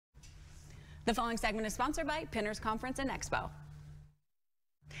The following segment is sponsored by Pinners Conference and Expo.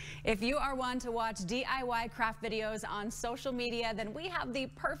 If you are one to watch DIY craft videos on social media, then we have the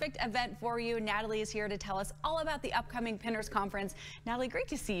perfect event for you. Natalie is here to tell us all about the upcoming Pinners Conference. Natalie, great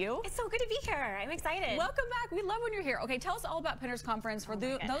to see you. It's so good to be here. I'm excited. Welcome back. We love when you're here. Okay, tell us all about Pinners Conference. For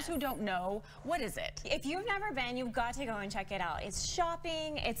those who don't know, what is it? If you've never been, you've got to go and check it out. It's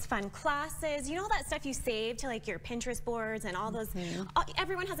shopping, it's fun classes. You know all that stuff you save to like your Pinterest boards and all those.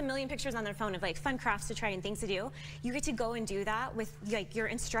 Everyone has a million pictures on their phone of like fun crafts to try and things to do. You get to go and do that with like your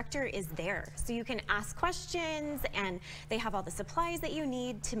instructor is there, so you can ask questions and they have all the supplies that you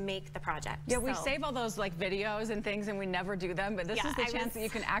need to make the project. Yeah, we save all those like videos and things and we never do them, but this is the chance that you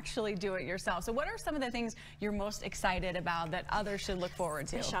can actually do it yourself. So what are some of the things you're most excited about that others should look forward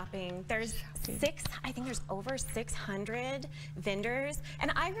to? The shopping. There's I think there's over 600 vendors,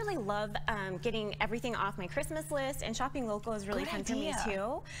 and I really love getting everything off my Christmas list, and shopping local is really fun for me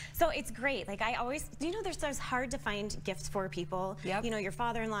too. So it's great. Like I always, you know, there's hard to find gifts for people. You know, your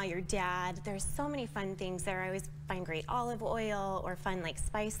father-in-law, your dad. There's so many fun things there. I always find great olive oil or fun like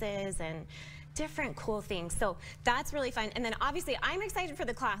spices and different cool things. So that's really fun. And then obviously I'm excited for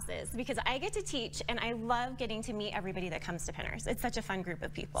the classes because I get to teach and I love getting to meet everybody that comes to Pinners. It's such a fun group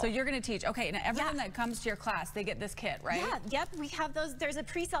of people. So you're going to teach. Okay, now everyone that comes to your class, they get this kit, right? Yeah, yep. We have those. There's a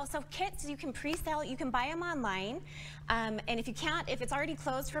pre-sale. So kits you can pre-sale. You can buy them online. And if you can't, if it's already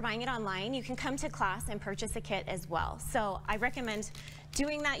closed for buying it online, you can come to class and purchase a kit as well. So I recommend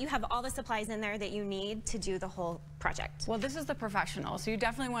doing that. You have all the supplies in there that you need to do the whole project. Well, this is the professional, so you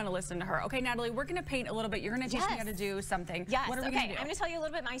definitely want to listen to her. Okay, Natalie, we're going to paint a little bit. You're going to teach me how to do something. Yes. What are we going to do? I'm going to tell you a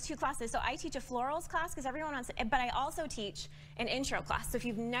little bit my two classes. So I teach a florals class because everyone wants it, but I also teach an intro class. So if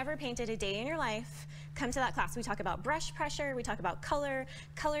you've never painted a day in your life, come to that class. We talk about brush pressure, we talk about color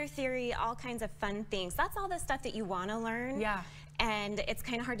theory, all kinds of fun things. That's all the stuff that you want to learn. Yeah. And it's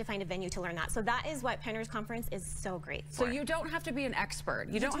kind of hard to find a venue to learn that. So that is what Pinners Conference is so great for. So you don't have to be an expert.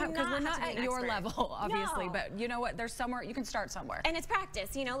 You don't have, because we're not at your level, obviously. No. But you know what? There's somewhere, you can start somewhere. And it's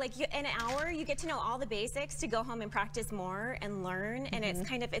practice, you know, like in an hour, you get to know all the basics to go home and practice more and learn. And it's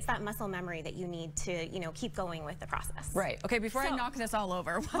kind of, it's that muscle memory that you need to, you know, keep going with the process. Right. Okay, before I knock this all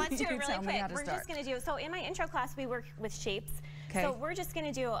over, let's do it really quick. We're just going to do, so in my intro class, we work with shapes. Okay. So we're just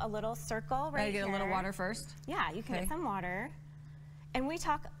going to do a little circle right here. Get a little water first? Yeah, you can get some water. And we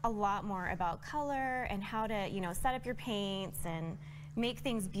talk a lot more about color and how to, you know, set up your paints and make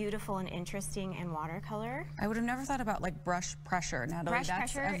things beautiful and interesting in watercolor. I would have never thought about like brush pressure, Natalie.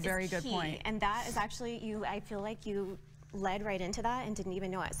 That's a very good point. And that is actually, I feel like you led right into that and didn't even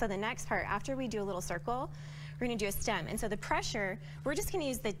know it. So the next part, after we do a little circle, we're going to do a stem. And so the pressure, we're just going to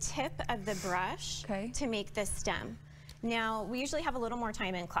use the tip of the brush to make this stem. Now, we usually have a little more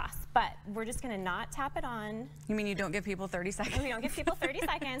time in class, but we're just going to not tap it on. You mean you don't give people 30 seconds? We don't give people 30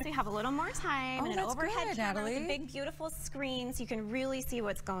 seconds. We have a little more time. And an overhead camera with a big, beautiful screen so you can really see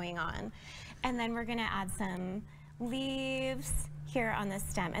what's going on. And then we're going to add some leaves here on the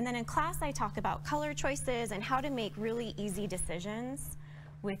stem. And then in class, I talk about color choices and how to make really easy decisions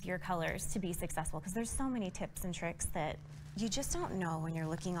with your colors to be successful, because there's so many tips and tricks that you just don't know when you're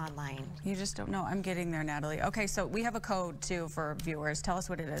looking online. You just don't know. I'm getting there, Natalie. Okay, so we have a code too for viewers. Tell us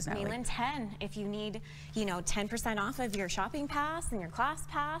what it is, Natalie. Wheeling 10. If you need, you know, 10% off of your shopping pass and your class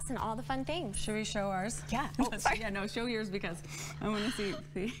pass and all the fun things. Should we show ours? Yeah. Yeah, no, show yours because I want to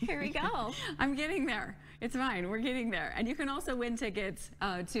see. Here we go. I'm getting there. It's fine. We're getting there. And you can also win tickets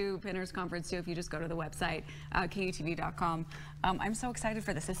to Pinners Conference too if you just go to the website, KUTV.com. I'm so excited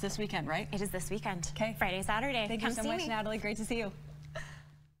for this. It's this weekend, right? It is this weekend. Okay. Friday, Saturday. Thank you so much, Natalie. Great to see you.